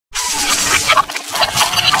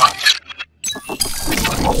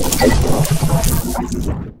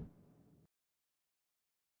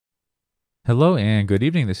Hello and good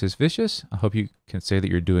evening, this is Vicious. I hope you can say that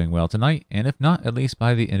you're doing well tonight, and if not, at least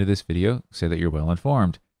by the end of this video, say that you're well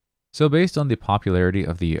informed. So based on the popularity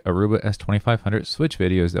of the Aruba S2500 switch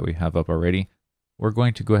videos that we have up already, we're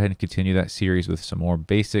going to go ahead and continue that series with some more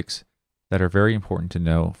basics that are very important to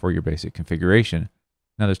know for your basic configuration.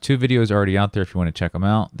 Now there's two videos already out there if you want to check them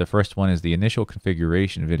out. The first one is the initial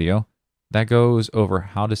configuration video. That goes over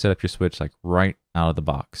how to set up your switch like right out of the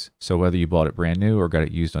box. So whether you bought it brand new or got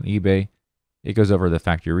it used on eBay, it goes over the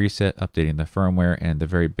factory reset, updating the firmware, and the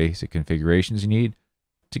very basic configurations you need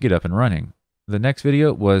to get up and running. The next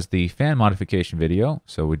video was the fan modification video.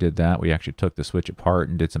 So we did that. We actually took the switch apart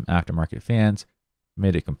and did some aftermarket fans,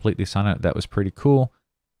 made it completely silent. That was pretty cool.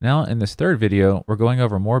 Now in this third video, we're going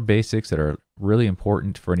over more basics that are really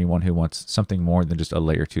important for anyone who wants something more than just a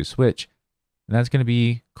layer 2 switch. And that's going to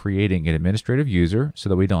be creating an administrative user so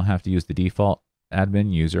that we don't have to use the default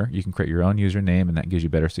admin user. You can create your own username and that gives you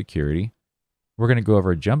better security. We're going to go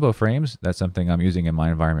over jumbo frames. That's something I'm using in my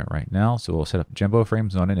environment right now. So we'll set up jumbo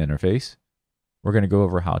frames on an interface. We're going to go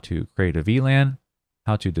over how to create a VLAN,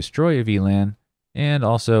 how to destroy a VLAN. And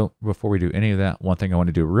also, before we do any of that, one thing I want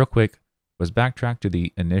to do real quick was backtrack to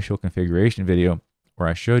the initial configuration video where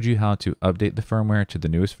I showed you how to update the firmware to the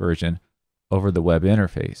newest version over the web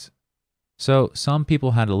interface. So some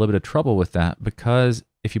people had a little bit of trouble with that because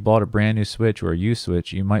if you bought a brand new switch or a used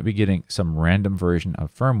switch, you might be getting some random version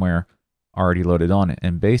of firmware already loaded on it.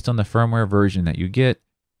 And based on the firmware version that you get,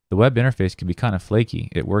 the web interface can be kind of flaky.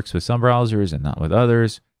 It works with some browsers and not with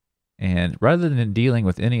others. And rather than dealing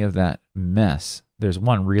with any of that mess, there's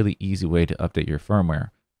one really easy way to update your firmware.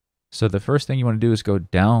 So the first thing you want to do is go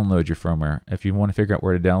download your firmware. If you want to figure out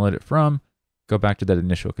where to download it from, go back to that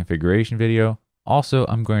initial configuration video. Also,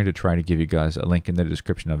 I'm going to try to give you guys a link in the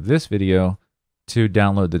description of this video to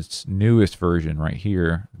download this newest version right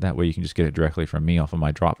here. That way you can just get it directly from me off of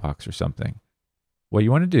my Dropbox or something. What you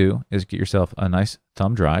want to do is get yourself a nice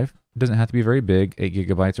thumb drive. It doesn't have to be very big, 8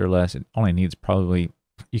 gigabytes or less. It only needs probably,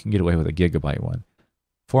 you can get away with a gigabyte one.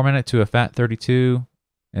 Format it to a FAT32,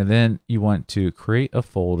 and then you want to create a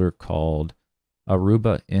folder called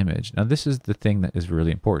Aruba Image. Now this is the thing that is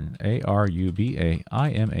really important. Aruba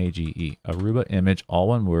Image, Aruba Image, all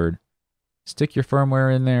one word. Stick your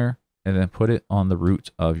firmware in there, and then put it on the root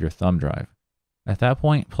of your thumb drive. At that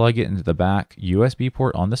point, plug it into the back USB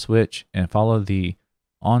port on the switch and follow the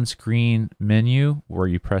on-screen menu where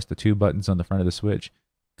you press the two buttons on the front of the switch.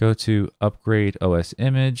 Go to Upgrade OS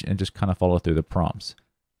Image and just kind of follow through the prompts.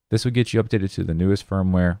 This will get you updated to the newest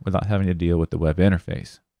firmware without having to deal with the web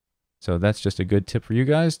interface. So that's just a good tip for you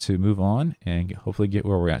guys to move on and hopefully get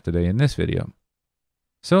where we're at today in this video.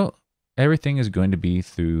 So everything is going to be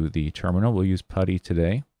through the terminal. We'll use PuTTY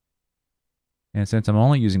today. And since I'm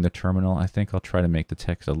only using the terminal, I think I'll try to make the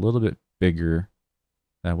text a little bit bigger.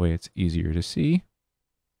 That way it's easier to see.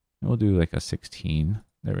 And we'll do like a 16.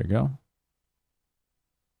 There we go.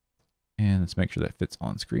 And let's make sure that fits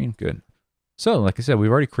on screen. Good. So like I said, we've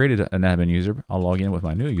already created an admin user. I'll log in with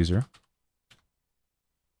my new user.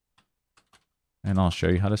 And I'll show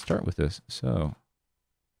you how to start with this. So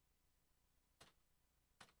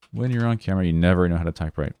when you're on camera, you never know how to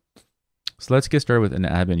type right. So let's get started with an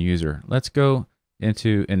admin user. Let's go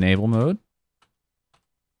into enable mode.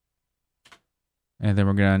 And then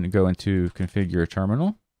we're going to go into configure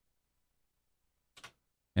terminal.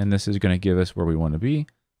 And this is going to give us where we want to be.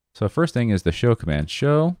 So first thing is the show command.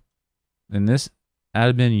 Show, and this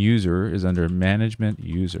admin user is under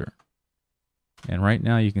Mgmt-user. And right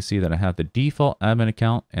now you can see that I have the default admin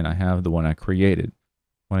account and I have the one I created.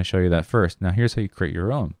 I want to show you that first. Now here's how you create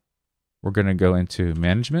your own. We're going to go into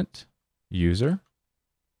Mgmt-user.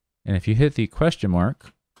 And if you hit the question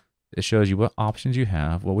mark, it shows you what options you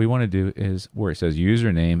have. What we want to do is where it says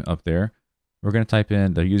username up there, we're going to type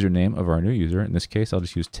in the username of our new user. In this case, I'll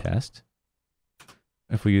just use test.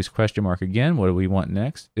 If we use question mark again, what do we want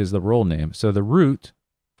next is the role name. So the root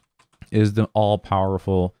is the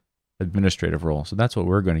all-powerful administrative role. So that's what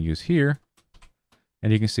we're going to use here.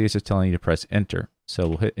 And you can see it's just telling you to press enter. So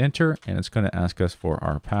we'll hit enter and it's going to ask us for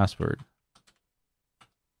our password.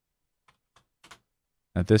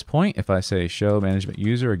 At this point, if I say show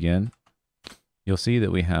Mgmt-user again, you'll see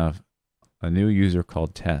that we have a new user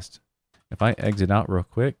called test. If I exit out real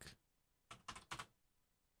quick,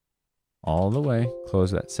 all the way,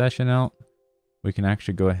 close that session out, we can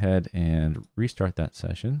actually go ahead and restart that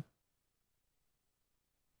session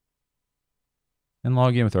and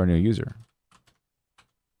log in with our new user.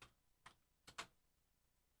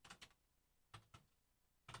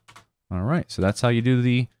 All right, so that's how you do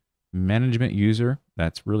the Mgmt-user.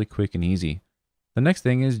 That's really quick and easy. The next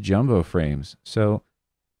thing is jumbo frames. So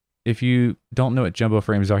if you don't know what jumbo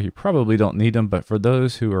frames are, you probably don't need them. But for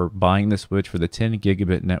those who are buying the switch for the 10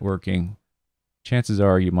 gigabit networking, chances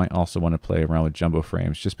are you might also want to play around with jumbo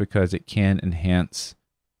frames just because it can enhance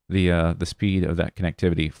the speed of that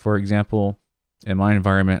connectivity. For example, in my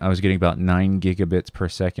environment, I was getting about 9 gigabits per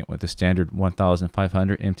second with the standard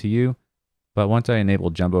 1500 MTU. But once I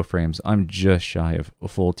enabled jumbo frames, I'm just shy of a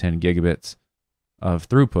full 10 gigabits of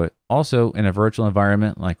throughput. Also, in a virtual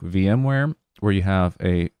environment like VMware, where you have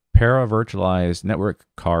a para-virtualized network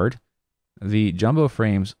card, the jumbo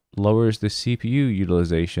frames lowers the CPU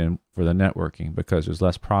utilization for the networking because there's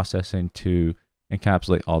less processing to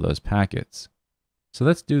encapsulate all those packets. So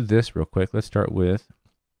let's do this real quick. Let's start with,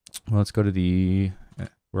 well, let's go to the,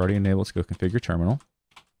 we're already enabled, let's go configure terminal.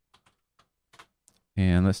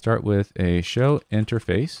 And let's start with a show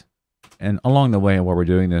interface. And along the way, while we're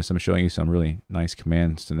doing this, I'm showing you some really nice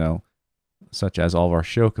commands to know, such as all of our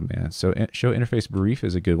show commands. So show interface brief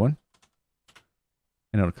is a good one.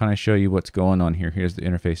 And it'll kind of show you what's going on here. Here's the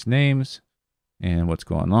interface names and what's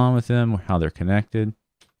going on with them, how they're connected.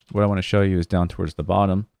 What I want to show you is down towards the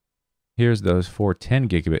bottom. Here's those 4 10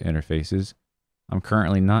 gigabit interfaces. I'm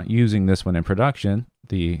currently not using this one in production,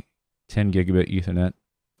 the 10 gigabit Ethernet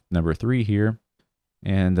number 3 here.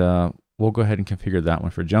 And we'll go ahead and configure that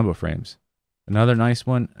one for jumbo frames. Another nice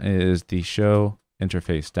one is the show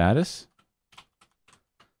interface status.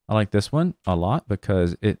 I like this one a lot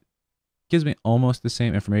because it gives me almost the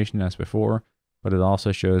same information as before, but it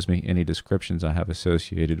also shows me any descriptions I have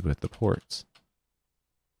associated with the ports.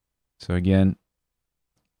 So again,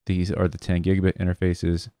 these are the 10 gigabit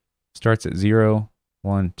interfaces. Starts at 0,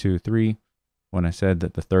 1, 2, 3. When I said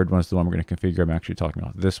that the third one is the one we're going to configure, I'm actually talking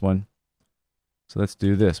about this one. So let's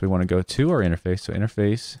do this. We want to go to our interface. So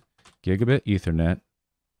interface, gigabit Ethernet,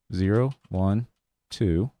 0, 1,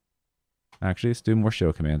 2. Actually, let's do more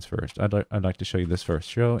show commands first. I'd like to show you this first.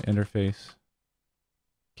 Show interface,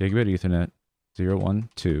 gigabit Ethernet, 0, 1,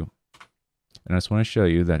 2. And I just want to show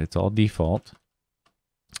you that it's all default.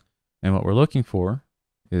 And what we're looking for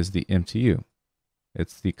is the MTU.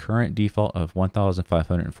 It's the current default of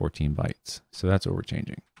 1,514 bytes. So that's what we're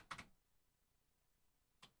changing.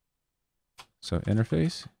 So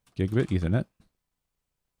interface, gigabit Ethernet.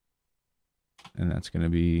 And that's going to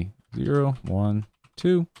be 0, 1,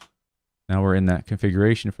 2. Now we're in that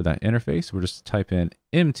configuration for that interface. We'll just type in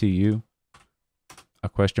MTU. A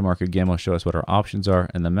question mark again will show us what our options are.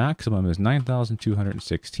 And the maximum is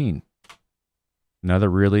 9,216. Another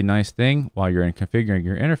really nice thing while you're in configuring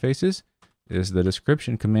your interfaces is the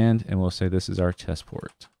description command. And we'll say this is our test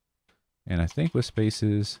port. And I think with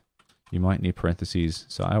spaces, you might need parentheses,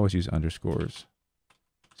 so I always use underscores.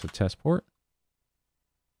 So test port.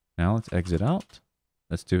 Now let's exit out.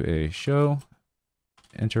 Let's do a show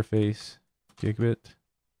interface gigabit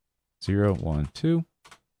 0, 1, 2.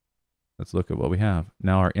 Let's look at what we have.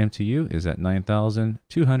 Now our MTU is at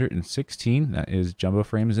 9,216. That is jumbo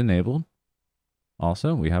frames enabled.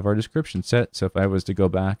 Also, we have our description set. So if I was to go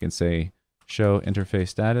back and say show interface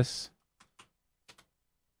status,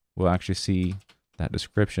 we'll actually see that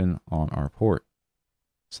description on our port.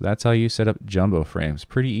 So that's how you set up jumbo frames.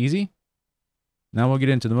 Pretty easy. Now we'll get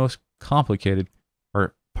into the most complicated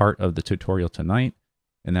part of the tutorial tonight,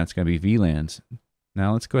 and that's going to be VLANs.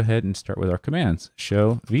 Now let's go ahead and start with our commands.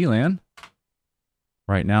 Show VLAN.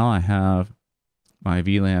 Right now I have my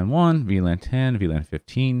VLAN 1, VLAN 10, VLAN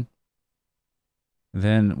 15.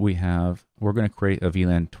 Then we're going to create a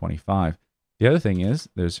VLAN 25. The other thing is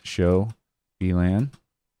there's show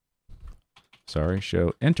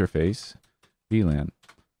interface VLAN.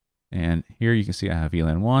 And here you can see I have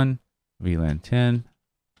VLAN 1, VLAN 10,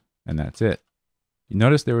 and that's it. You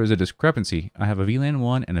notice there was a discrepancy. I have a VLAN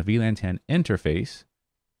 1 and a VLAN 10 interface,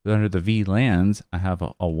 but under the VLANs, I have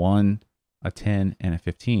a 1, a 10, and a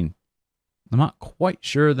 15. I'm not quite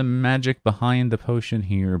sure the magic behind the potion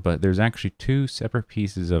here, but there's actually 2 separate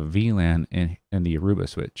pieces of VLAN in the Aruba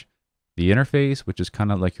switch. The interface, which is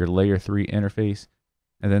kind of like your layer 3 interface,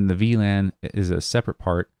 and then the VLAN is a separate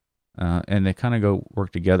part, and they kind of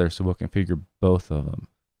work together, so we'll configure both of them.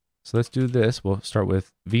 So let's do this. We'll start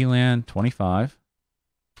with VLAN 25,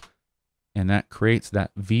 and that creates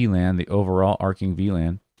that VLAN, the overall arcing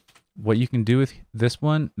VLAN. What you can do with this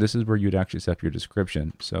one, this is where you'd actually set up your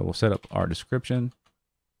description. So we'll set up our description,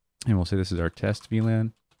 and we'll say this is our test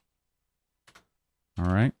VLAN.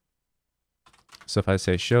 All right. So if I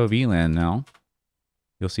say show VLAN now,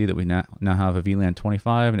 you'll see that we now have a VLAN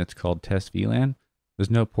 25, and it's called test VLAN. There's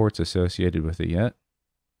no ports associated with it yet.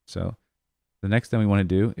 So the next thing we want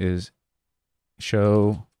to do is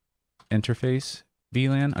show interface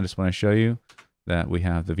VLAN. I just want to show you that we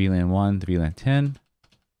have the VLAN 1, the VLAN 10,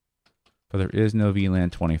 but there is no VLAN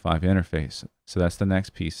 25 interface. So that's the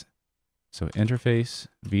next piece. So interface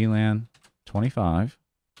VLAN 25.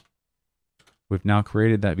 We've now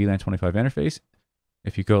created that VLAN 25 interface.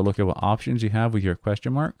 If you go look at what options you have with your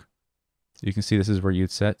question mark, you can see this is where you'd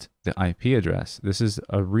set the IP address. This is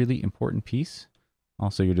a really important piece.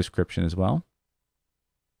 Also your description as well.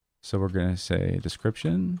 So we're going to say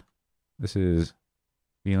description. This is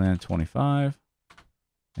VLAN 25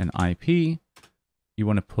 and IP. You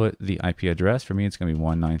want to put the IP address. For me, it's going to be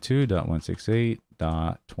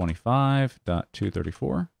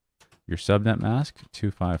 192.168.25.234. Your subnet mask,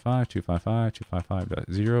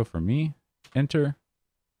 255.255.255.0 for me. Enter.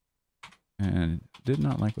 And did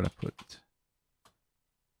not like what I put.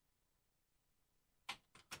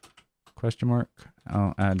 Question mark.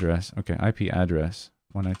 Oh, address. Okay, IP address.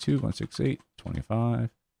 192.168.25.234.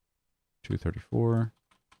 Our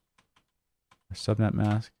subnet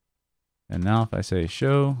mask. And now if I say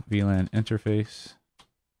show VLAN interface,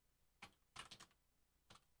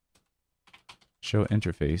 show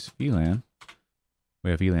interface VLAN,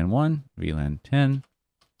 we have VLAN 1, VLAN 10,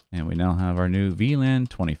 and we now have our new VLAN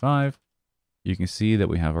 25. You can see that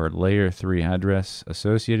we have our layer 3 address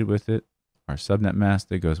associated with it, our subnet mask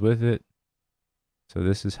that goes with it. So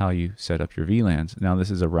this is how you set up your VLANs. Now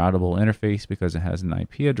this is a routable interface because it has an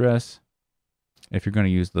IP address. If you're going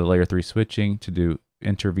to use the layer 3 switching to do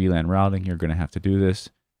inter VLAN routing, you're going to have to do this.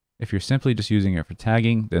 If you're simply just using it for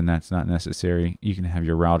tagging, then that's not necessary. You can have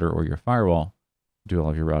your router or your firewall do all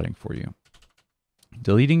of your routing for you.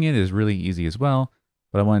 Deleting it is really easy as well,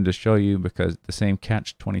 but I wanted to show you because the same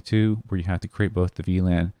catch-22 where you have to create both the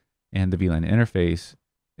VLAN and the VLAN interface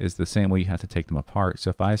is the same way you have to take them apart. So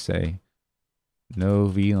if I say no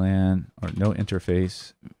VLAN or no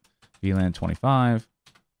interface VLAN 25,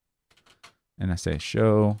 and I say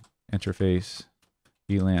show interface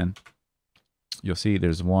VLAN, you'll see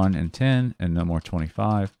there's 1 and 10 and no more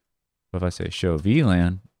 25. But if I say show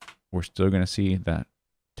VLAN, we're still going to see that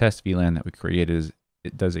test VLAN that we created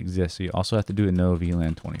it does exist. So you also have to do a no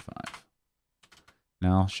VLAN 25.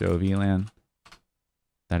 Now show VLAN,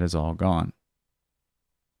 that is all gone.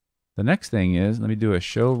 The next thing is, let me do a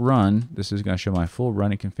show run. This is going to show my full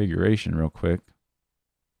running configuration real quick.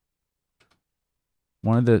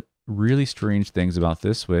 One of the really strange things about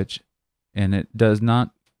this switch, and it does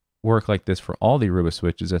not work like this for all the Aruba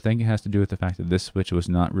switches. I think it has to do with the fact that this switch was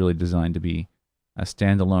not really designed to be a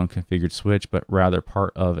standalone configured switch, but rather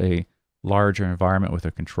part of a larger environment with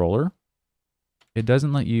a controller. It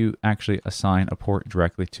doesn't let you actually assign a port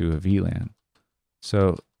directly to a VLAN.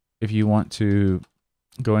 So if you want to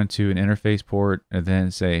go into an interface port and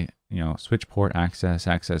then say, switch port access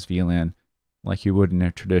VLAN, like you would in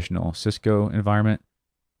a traditional Cisco environment,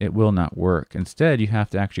 it will not work. Instead, you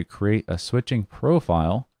have to actually create a switching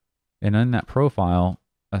profile, and in that profile,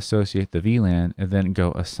 associate the VLAN, and then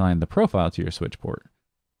go assign the profile to your switch port.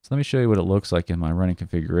 So let me show you what it looks like in my running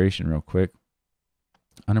configuration real quick.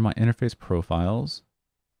 Under my interface profiles,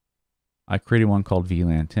 I created one called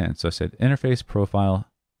VLAN 10. So I said interface profile,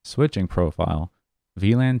 switching profile,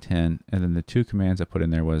 VLAN 10, and then the two commands I put in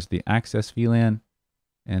there was the access VLAN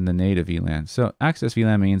and the native VLAN. So access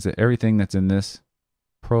VLAN means that everything that's in this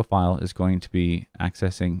profile is going to be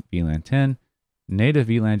accessing VLAN 10. Native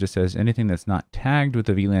VLAN just says anything that's not tagged with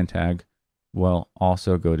the VLAN tag will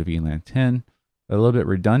also go to VLAN 10. A little bit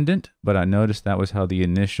redundant, but I noticed that was how the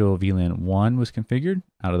initial VLAN 1 was configured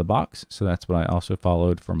out of the box. So that's what I also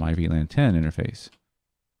followed for my VLAN 10 interface.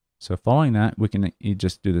 So following that, we can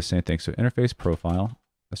just do the same thing. So interface profile,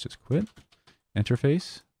 let's just quit.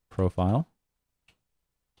 Interface profile.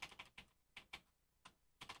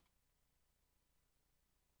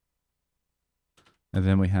 And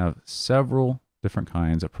then we have several different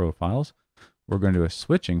kinds of profiles. We're going to do a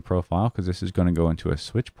switching profile because this is going to go into a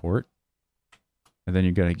switch port. And then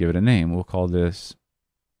you've got to give it a name. We'll call this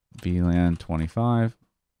VLAN 25.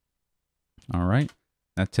 All right.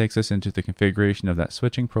 That takes us into the configuration of that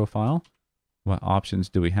switching profile. What options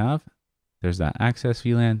do we have? There's that access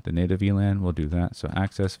VLAN, the native VLAN. We'll do that. So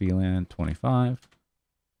access VLAN 25.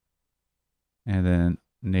 And then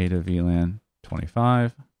native VLAN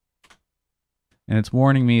 25. And it's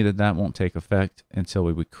warning me that that won't take effect until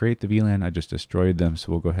we would create the VLAN. I just destroyed them.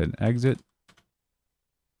 So we'll go ahead and exit.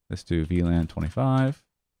 Let's do VLAN 25,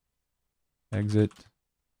 exit,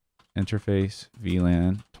 interface,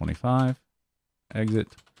 VLAN 25, exit,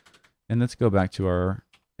 and let's go back to our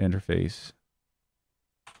interface,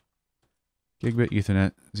 Gigabit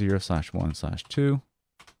Ethernet 0/1/2,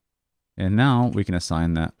 and now we can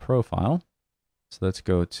assign that profile. So let's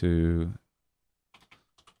go to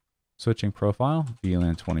switching profile,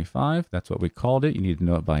 VLAN 25. That's what we called it. You need to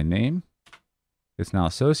know it by name. It's now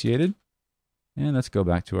associated. And let's go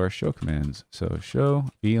back to our show commands. So show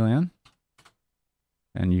VLAN.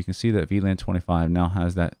 And you can see that VLAN 25 now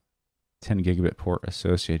has that 10 gigabit port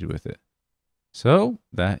associated with it. So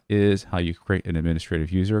that is how you create an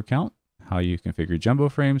administrative user account, how you configure jumbo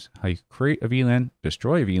frames, how you create a VLAN,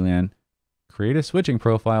 destroy a VLAN, create a switching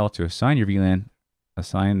profile to assign your VLAN,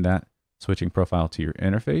 assign that switching profile to your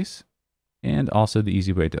interface, and also the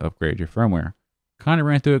easy way to upgrade your firmware. Kind of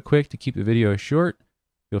ran through it quick to keep the video short.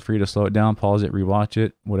 Feel free to slow it down, pause it, rewatch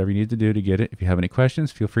it, whatever you need to do to get it. If you have any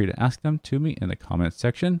questions, feel free to ask them to me in the comments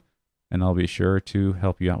section, and I'll be sure to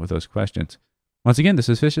help you out with those questions. Once again, this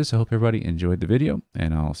is Vicious. I hope everybody enjoyed the video,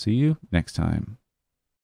 and I'll see you next time.